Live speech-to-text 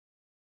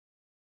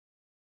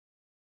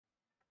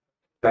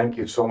Thank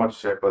you so much,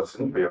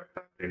 Chairperson, for your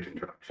great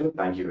introduction.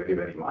 Thank you very,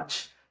 very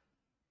much.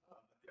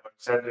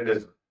 Said it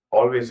is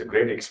always a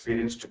great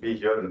experience to be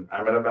here in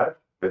Ahmedabad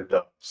with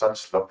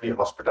such lovely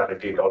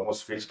hospitality. It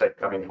almost feels like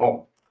coming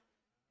home.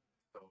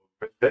 So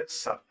with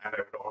this, and I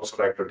would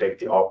also like to take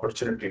the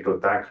opportunity to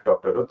thank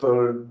Dr.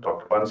 Rutul,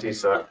 Dr. Bansi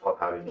sir for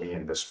having me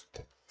in this.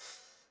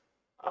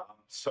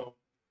 So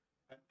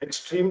I'm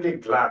extremely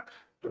glad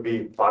to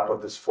be part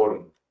of this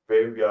forum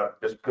where we are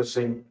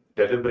discussing,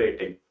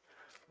 deliberating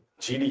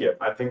GDM.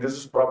 I think this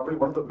is probably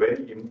one of the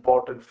very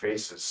important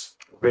phases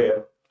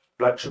where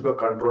blood sugar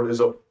control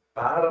is of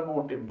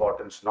paramount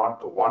importance,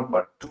 not to one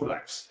but two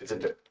lives,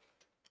 isn't it?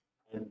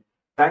 And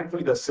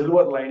thankfully, the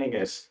silver lining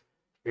is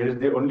it is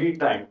the only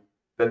time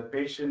that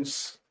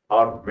patients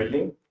are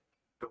willing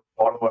to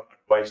follow our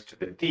advice to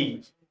the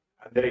T,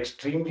 and they're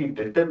extremely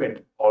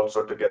determined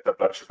also to get the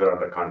blood sugar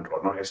under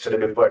control. Now,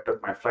 yesterday before I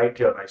took my flight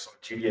here, I saw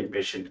a GDM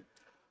patient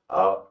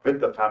with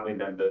the family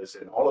members,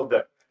 and all of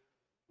that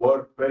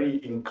were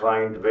very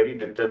inclined, very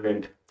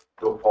determined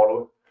to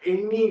follow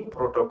any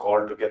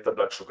protocol to get the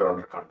blood sugar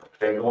under control.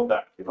 They know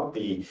that,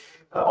 the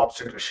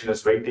obstetrician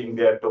is waiting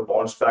there to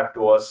bounce back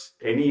to us.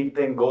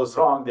 Anything goes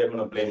wrong, they're going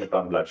to blame it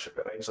on blood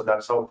sugar, right? So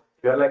that's how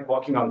we are like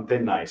walking on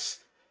thin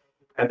ice.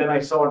 And then I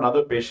saw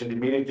another patient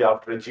immediately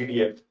after a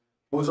GDM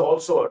who's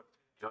also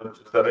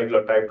the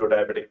regular type 2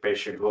 diabetic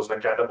patient who was in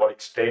a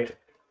catabolic state,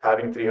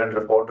 having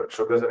 300, 400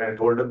 sugars. And I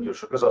told him, your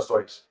sugars are so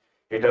high.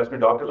 He tells me,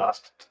 doctor,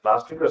 last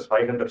week was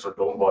 500, so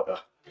don't bother.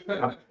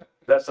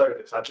 That's how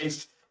it is. At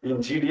least in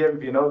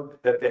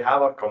GDM, that they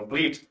have our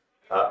complete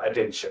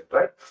attention,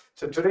 right?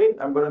 So today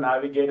I'm going to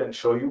navigate and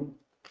show you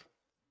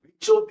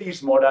which of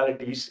these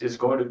modalities is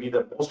going to be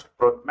the most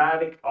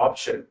pragmatic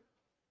option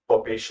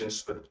for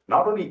patients with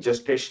not only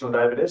gestational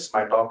diabetes.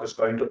 My talk is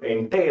going to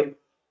entail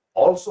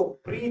also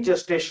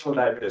pre-gestational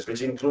diabetes,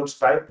 which includes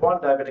type 1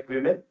 diabetic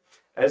women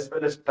as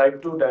well as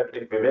type 2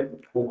 diabetic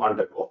women who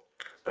undergo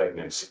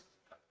pregnancy.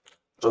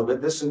 So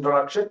with this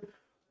introduction,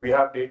 we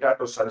have data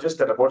to suggest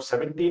that about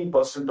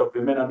 17% of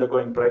women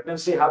undergoing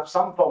pregnancy have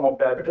some form of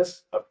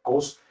diabetes, of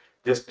course,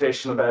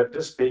 gestational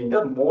diabetes being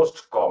the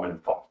most common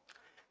form.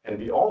 And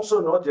we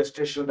also know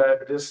gestational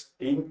diabetes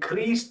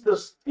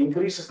increases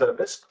the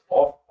risk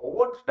of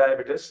overt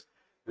diabetes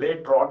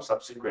later on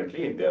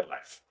subsequently in their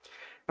life.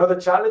 Now,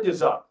 the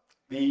challenges are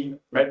the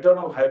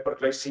maternal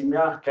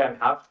hyperglycemia can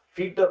have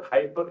fetal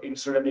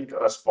hyperinsulinemic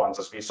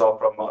responses. We saw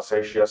from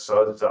Sasha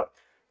Sir's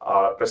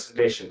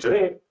presentation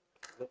today.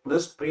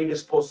 This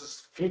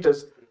predisposes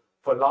fetus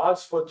for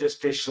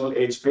gestational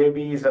age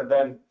babies, and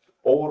then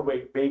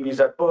overweight babies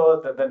at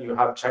birth, and then you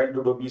have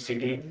childhood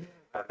obesity,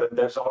 and then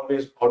there's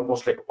always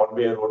almost like a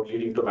one-way road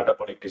leading to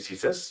metabolic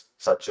diseases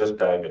such as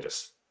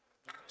diabetes.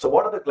 So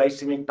what are the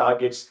glycemic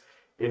targets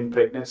in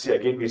pregnancy?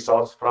 Again, we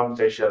saw from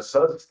Sasha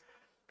Sir's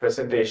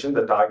presentation,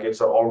 the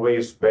targets are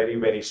always very,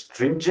 very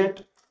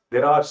stringent.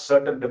 There are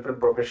certain different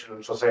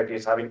professional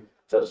societies having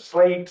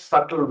slight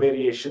subtle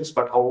variations,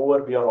 but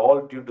however, we are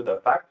all due to the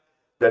fact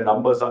the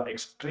numbers are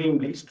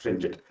extremely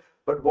stringent.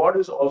 But what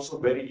is also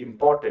very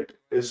important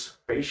is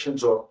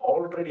patients who are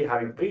already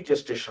having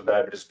pre-gestational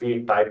diabetes, be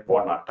it type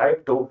 1 or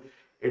type 2,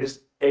 it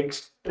is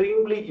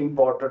extremely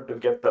important to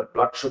get the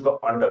blood sugar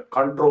under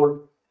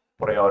control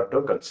prior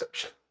to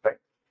conception, right?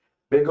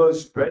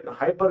 Because when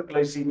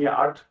hyperglycemia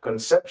at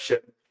conception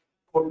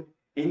could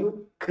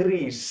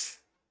increase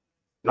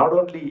not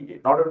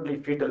only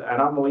fetal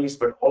anomalies,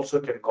 but also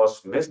can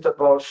cause missed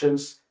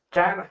abortions,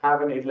 can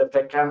have an ill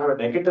effect, can have a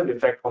negative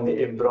effect on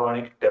the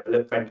embryonic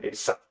development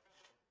itself.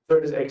 So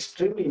it is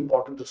extremely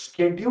important to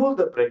schedule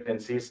the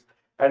pregnancies,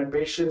 and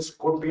patients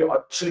could be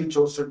actually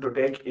chosen to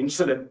take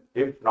insulin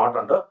if not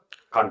under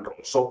control.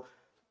 So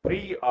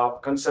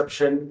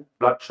pre-conception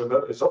blood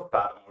sugar is of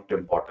paramount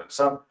importance.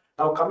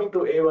 Now coming to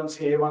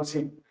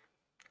A1C,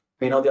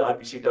 we know the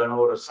RBC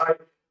turnover is high,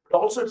 but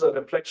also it's a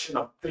reflection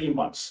of 3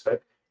 months, right?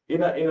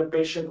 In a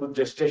patient with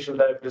gestational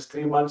diabetes,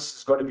 3 months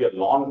is going to be a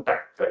long time,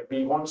 right?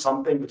 We want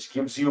something which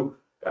gives you,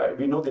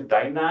 we know the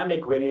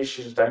dynamic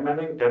variations,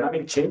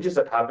 dynamic changes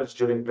that happens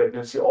during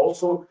pregnancy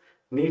also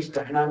needs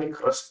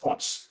dynamic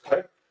response,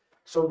 right?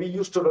 So we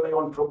used to rely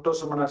on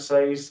fructose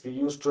monoxide. We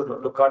used to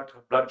look at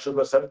blood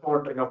sugar,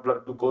 self-monitoring of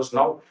blood glucose.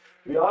 Now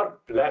we are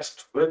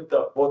blessed with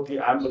both the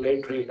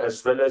ambulatory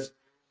as well as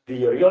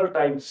the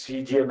real-time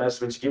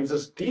CGMS, which gives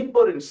us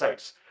deeper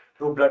insights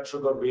to blood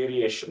sugar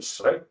variations,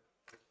 right?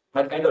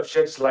 That kind of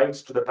sheds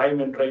lights to the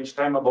time in range,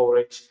 time above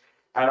range,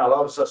 and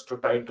allows us to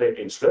titrate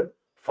insulin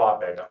far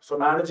better. So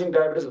managing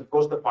diabetes, of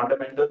course, the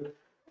fundamental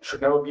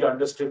should never be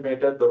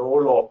underestimated. The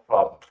role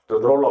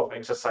of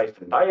exercise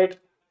and diet.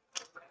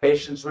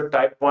 Patients with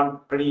type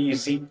 1, pretty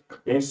easy,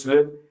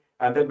 insulin,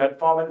 and then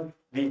metformin.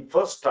 The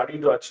first study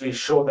to actually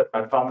show that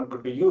metformin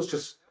could be used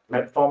is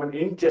metformin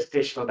in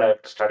gestational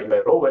diabetes study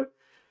by Rowan.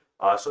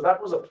 So that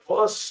was the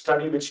first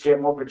study which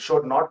came up, which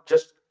showed not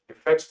just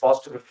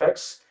positive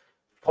effects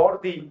for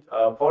the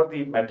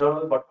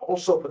maternal, but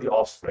also for the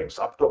offsprings.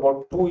 Up to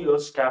about 2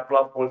 years,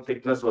 capillary fold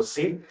thickness was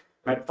seen.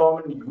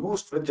 Metformin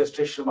used with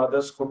gestational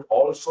mothers could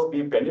also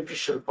be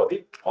beneficial for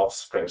the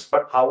offsprings.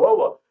 But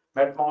however,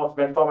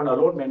 metformin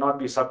alone may not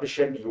be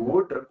sufficient. You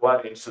would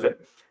require insulin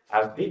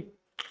as the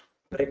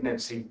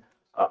pregnancy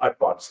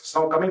advances.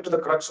 Now, coming to the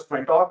crux of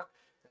my talk,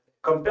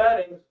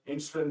 comparing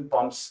insulin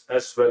pumps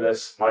as well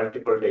as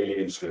multiple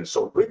daily insulin.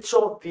 So, which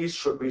of these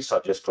should we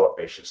suggest to our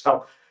patients?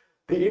 Now,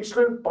 the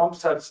insulin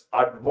pumps has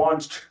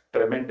advanced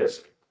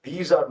tremendously.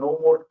 These are no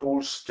more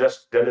tools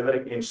just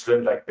delivering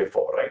insulin like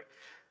before, right?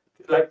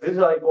 Like this is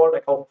I call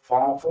like how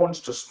phones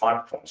to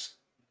smartphones.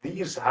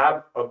 These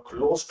have a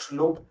closed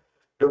loop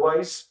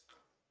device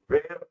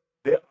where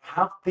they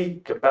have the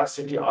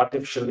capacity,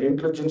 artificial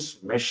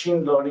intelligence,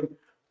 machine learning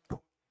to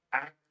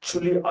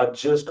actually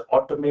adjust,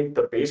 automate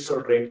the basal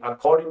rate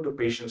according to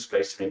patient's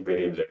glycemic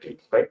variability,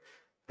 right?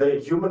 The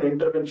human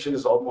intervention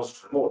is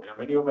almost remote. And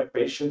many of my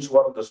patients who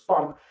are on this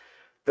pump,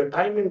 the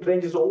time in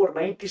range is over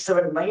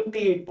 97,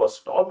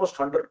 98%, almost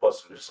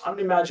 100%. It's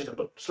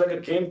unimaginable. It's like a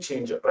game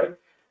changer, right?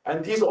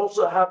 And these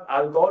also have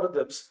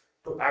algorithms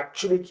to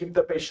actually keep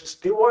the patients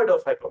devoid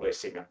of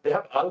hypoglycemia. They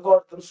have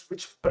algorithms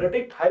which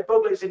predict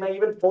hypoglycemia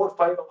even 4 or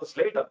 5 hours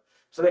later.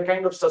 So they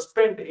kind of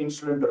suspend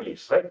insulin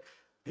release, right?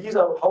 These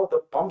are how the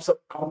pumps are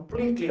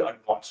completely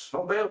advanced.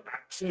 No, they're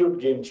absolute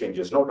game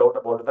changers, no doubt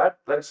about that.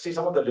 Let's see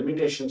some of the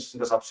limitations in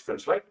the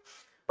subsequent slide.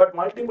 But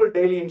multiple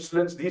daily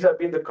insulins, these have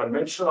been the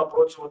conventional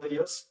approach over the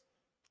years.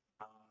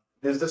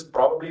 This is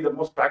probably the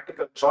most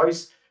practical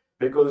choice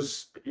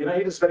because it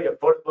is very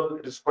affordable,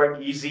 it is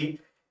quite easy,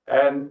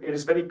 and it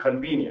is very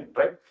convenient,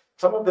 right?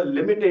 Some of the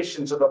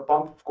limitations of the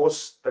pump, of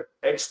course, the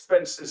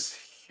expense is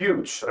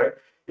huge, right?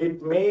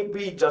 It may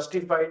be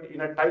justified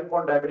in a type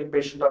 1 diabetic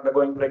patient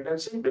undergoing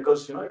pregnancy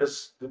because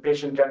the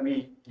patient can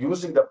be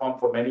using the pump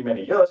for many,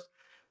 many years.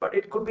 But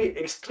it could be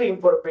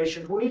extreme for a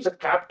patient who needs a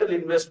capital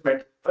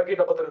investment. Forget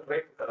about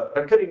the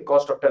recurring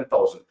cost of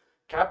 10,000.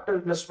 Capital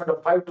investment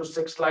of 5 to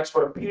 6 lakhs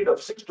for a period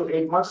of 6 to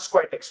 8 months is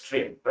quite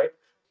extreme, right?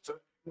 So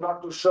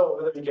not too sure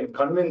whether we can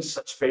convince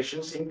such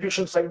patients.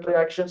 Infusion site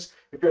reactions,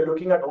 if you're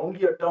looking at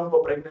only a term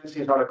for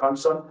pregnancy, is not a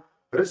concern.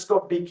 Risk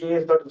of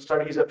decay, certain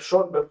studies have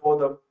shown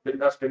before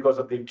that's because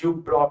of the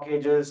tube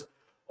blockages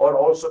or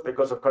also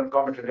because of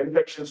concomitant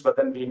infections, but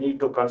then we need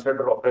to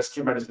consider of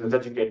rescue medicines,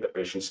 educate the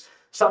patients.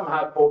 Some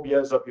have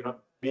phobias of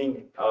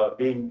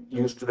being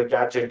used to the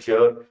gadget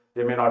here.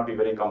 They may not be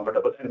very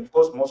comfortable. And of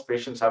course, most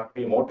patients have to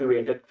be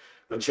motivated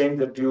to change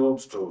the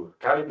tubes, to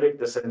calibrate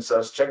the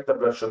sensors, check the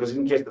blood sugars.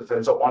 In case the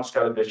sensor wants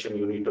calibration,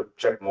 you need to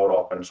check more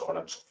often, so on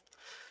and so forth.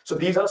 So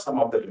these are some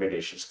of the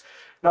limitations.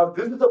 Now,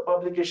 this is a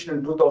publication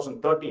in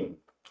 2013.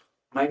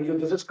 Mind you,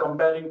 this is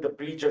comparing the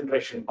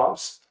pre-generation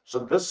pumps. So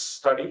this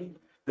study,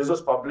 this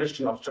was published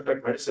in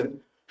Obstetric Medicine,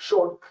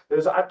 showed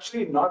there's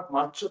actually not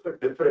much of a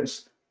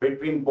difference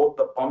between both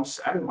the pumps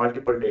and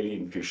multiple daily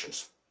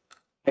infusions.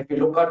 If you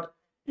look at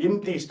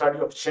in the study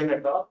of Chen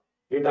et al.,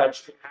 it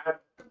actually had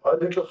a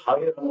little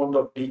higher amount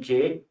of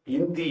decay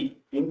in the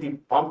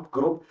pump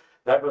group.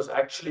 That was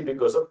actually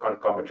because of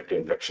concomitant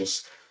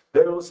infections.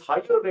 There was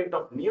higher rate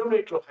of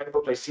neonatal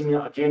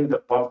hypoglycemia again in the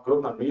pump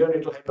group. Now,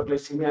 neonatal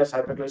hypoglycemia is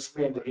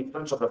hypoglycemia in the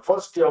infants of the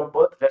first day of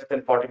birth, less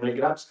than 40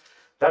 milligrams.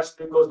 That's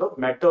because of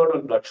maternal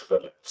blood sugar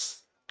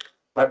levels.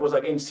 That was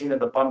again seen in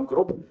the pump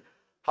group.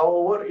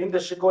 However, in the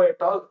Chico et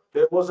al.,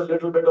 there was a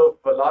little bit of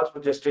a large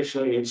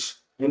gestational age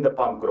in the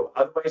pump group.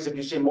 Otherwise, if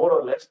you see more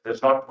or less,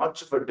 there's not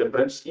much of a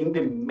difference in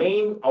the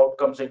main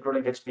outcomes,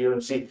 including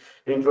HbA1c,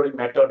 including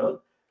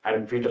maternal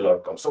and fetal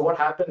outcomes. So what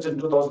happens in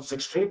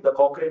 2016, the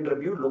Cochrane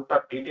review looked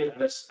at detailed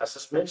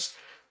assessments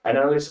and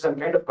analysis and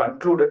kind of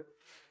concluded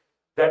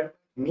that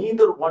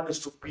neither one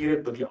is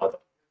superior to the other.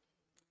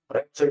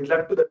 Right? So it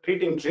left to the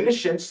treating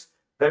clinicians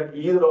that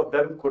either of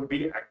them could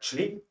be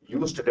actually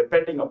used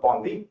depending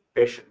upon the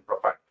patient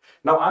profile.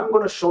 Now, I'm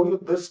going to show you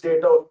this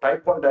data of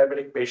type 1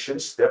 diabetic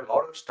patients. There are a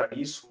lot of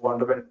studies who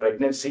underwent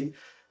pregnancy.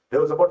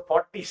 There was about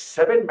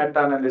 47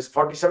 meta-analysis,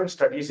 47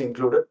 studies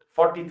included.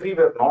 43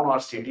 were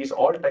non-RCTs,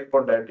 all type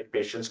 1 diabetic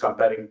patients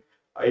comparing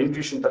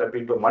infusion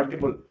therapy to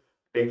multiple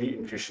daily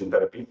infusion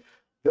therapy.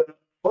 The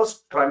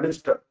first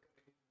trimester,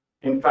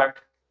 in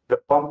fact, the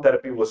pump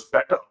therapy was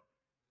better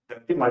than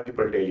the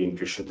multiple daily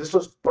infusion. This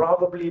was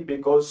probably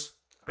because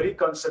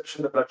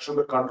pre-conception, the blood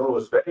sugar control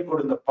was very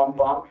good in the pump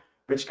arm,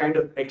 which kind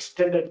of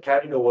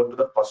carried over to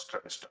the first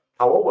trimester.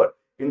 However,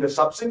 in the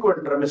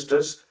subsequent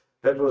trimesters,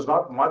 there was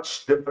not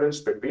much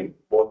difference between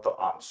both the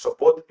arms. So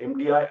both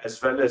MDI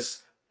as well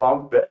as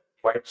pump were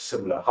quite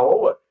similar.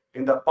 However,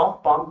 in the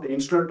pump, the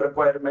insulin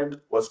requirement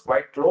was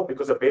quite low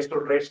because the basal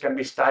rates can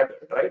be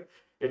staggered, right?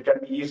 It can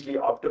be easily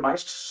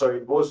optimized, so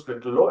it goes a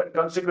little low and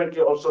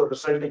consequently also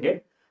resulting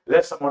in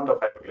less amount of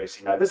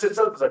hyperglycemia. This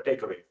itself is a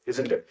takeaway,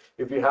 isn't it?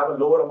 If you have a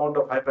lower amount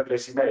of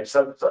hyperglycemia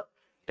itself is a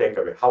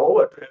takeaway.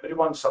 However, to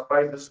everyone's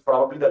surprise, this is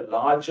probably the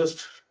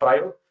largest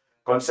trial,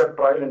 concept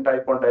trial in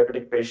type 1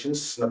 diabetic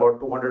patients, in about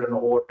 200 and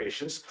over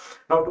patients.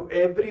 Now, to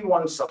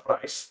everyone's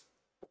surprise,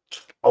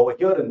 over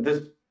here in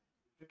this,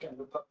 you can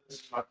look up, this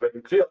is not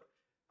very clear.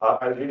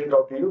 I'll read it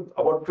out to you.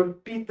 About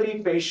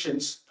 53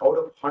 patients out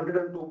of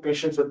 102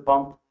 patients with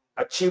pump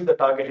achieved the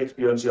target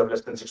HbA1c of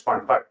less than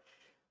 6.5.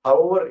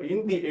 However,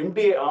 in the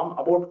MDA arm,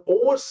 about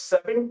over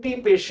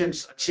 70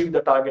 patients achieved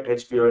the target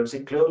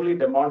HbA1c, clearly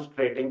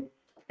demonstrating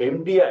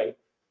MDI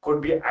could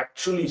be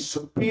actually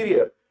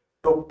superior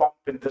to pump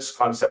in this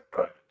concept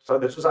trial. So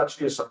this was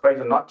actually a surprise,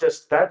 and not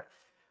just that,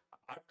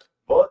 at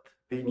birth,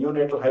 the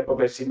neonatal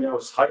hypoglycemia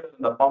was higher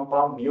in the pump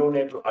arm,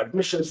 neonatal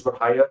admissions were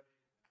higher,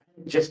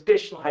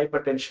 gestational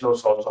hypertension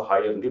was also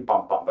higher in the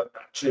pump arm, but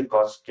actually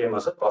came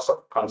as a cause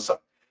of concern.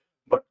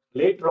 But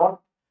later on,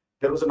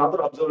 there was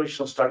another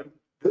observational study.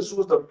 This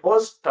was the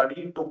first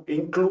study to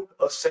include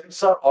a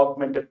sensor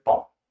augmented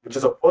pump, which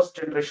is a first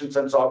generation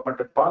sensor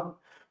augmented pump,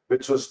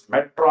 which was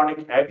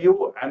Medtronic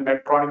Avio and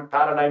Medtronic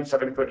Paradigm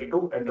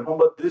 722. And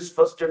remember, this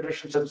first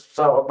generation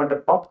sensor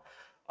augmented pump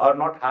are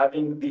not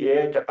having the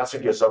AI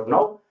capacity as of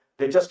now.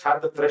 They just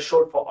have the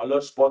threshold for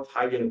alerts both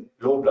high and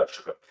low blood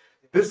sugar.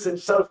 This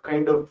itself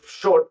kind of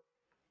showed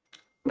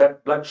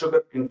that blood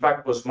sugar, in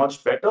fact, was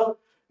much better,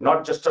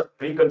 not just at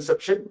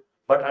preconception,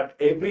 but at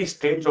every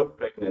stage of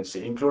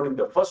pregnancy, including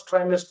the first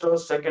trimester,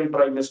 second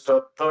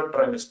trimester, third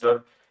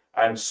trimester,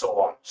 and so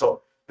on.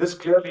 So this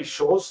clearly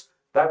shows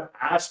that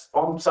as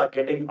pumps are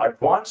getting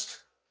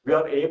advanced, we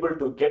are able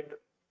to get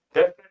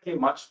definitely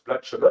much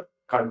blood sugar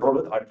control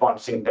with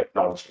advancing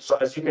technology. So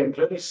as you can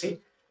clearly see,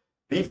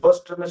 the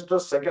first trimester,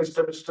 second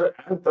trimester,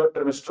 and third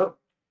trimester,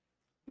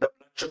 the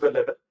blood sugar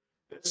level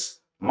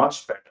is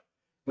much better.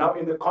 Now,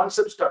 in the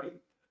concept study,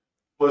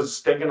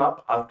 was taken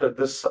up after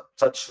this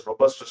such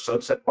robust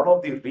results, and one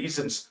of the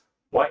reasons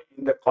why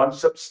in the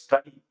concept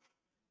study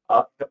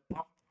the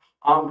pump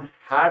arm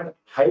had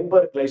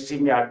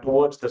hyperglycemia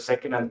towards the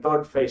second and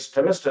third phase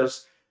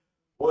trimesters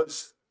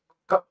was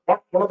one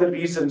of the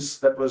reasons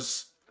that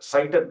was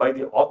cited by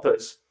the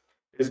authors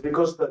is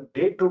because the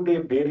day-to-day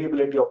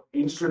variability of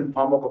insulin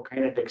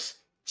pharmacokinetics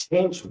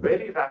change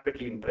very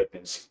rapidly in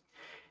pregnancy.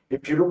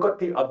 If you look at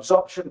the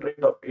absorption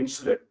rate of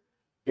insulin,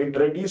 it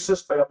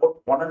reduces by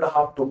about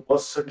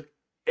 1.5%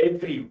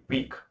 every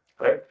week,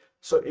 right?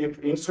 So if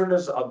insulin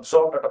is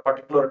absorbed at a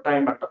particular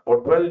time at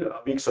about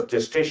 12 weeks of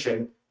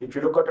gestation, if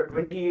you look at a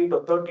 28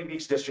 or 30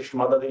 weeks gestation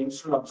mother, the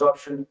insulin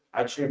absorption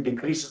actually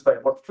decreases by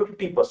about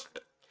 50%.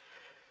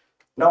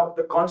 Now,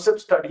 the concept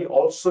study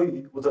also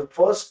was the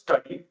first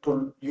study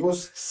to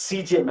use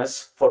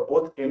CGMS for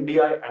both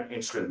MDI and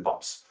insulin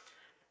pumps.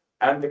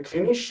 And the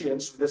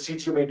clinicians with the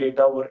CGMA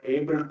data were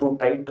able to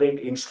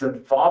titrate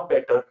insulin far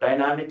better,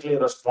 dynamically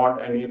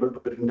respond, and able to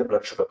bring the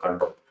blood sugar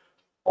control.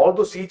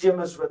 Although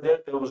CGMS were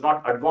there was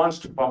not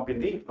advanced pump in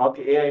the, not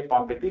the AI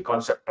pump in the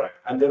concept trial.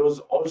 And there was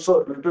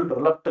also a little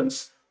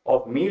reluctance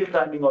of meal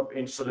timing of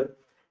insulin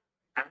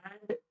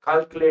and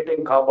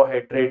calculating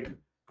carbohydrate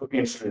to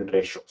insulin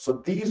ratio. So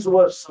these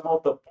were some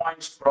of the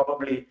points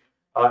probably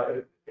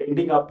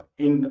ending up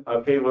in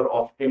favor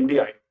of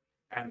MDI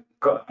and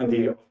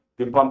the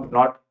pump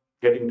not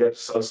getting their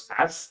results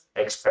as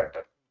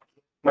expected.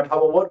 But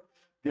however,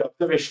 the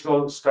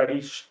observational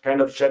study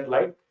kind of shed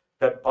light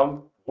that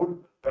pump would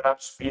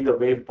perhaps be the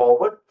way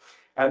forward.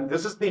 And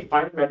this is the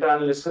final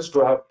meta-analysis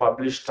to have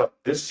published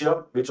this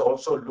year, which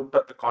also looked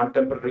at the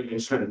contemporary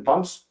insulin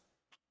pumps,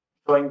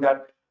 showing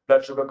that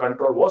blood sugar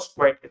control was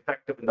quite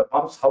effective in the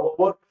pumps.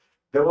 However,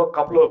 there were a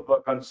couple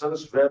of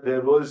concerns where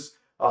there was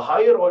a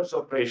higher odds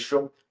of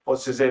ratio for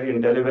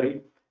cesarean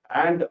delivery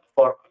and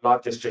for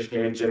large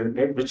gestational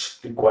age, which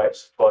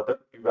requires further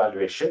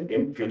evaluation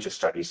in future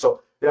studies.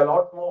 So there are a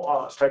lot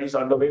more studies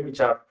underway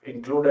which are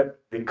included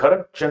the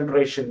current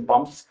generation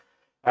pumps.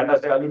 And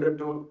as I alluded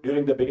to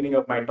during the beginning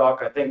of my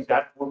talk, I think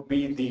that would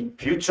be the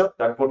future.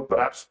 That would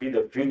perhaps be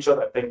the future.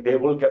 I think they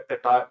will get the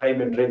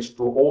time in range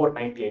to over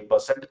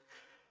 98%.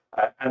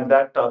 And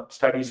that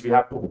studies we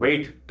have to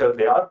wait till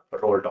they are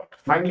rolled out.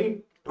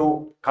 Finally,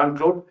 to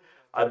conclude,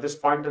 at this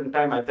point in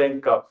time, I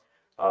think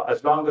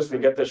as long as we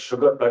get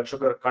the blood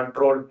sugar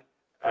controlled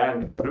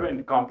and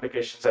prevent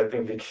complications, I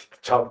think we get the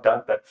job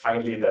done.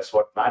 That's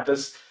what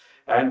matters.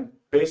 And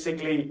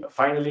basically,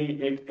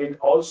 finally, it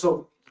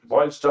also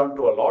boils down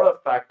to a lot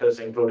of factors,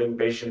 including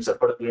patients'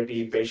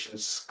 affordability,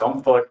 patients'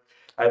 comfort.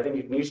 I think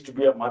it needs to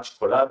be a much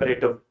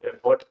collaborative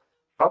effort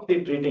from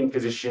the treating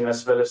physician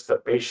as well as the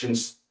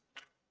patients'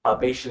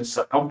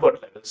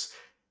 comfort levels.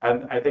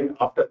 And I think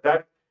after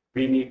that,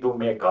 we need to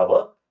make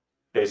our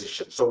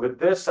decision. So with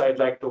this, I'd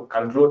like to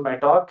conclude my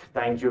talk.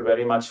 Thank you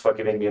very much for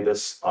giving me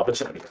this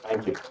opportunity.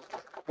 Thank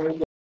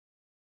you.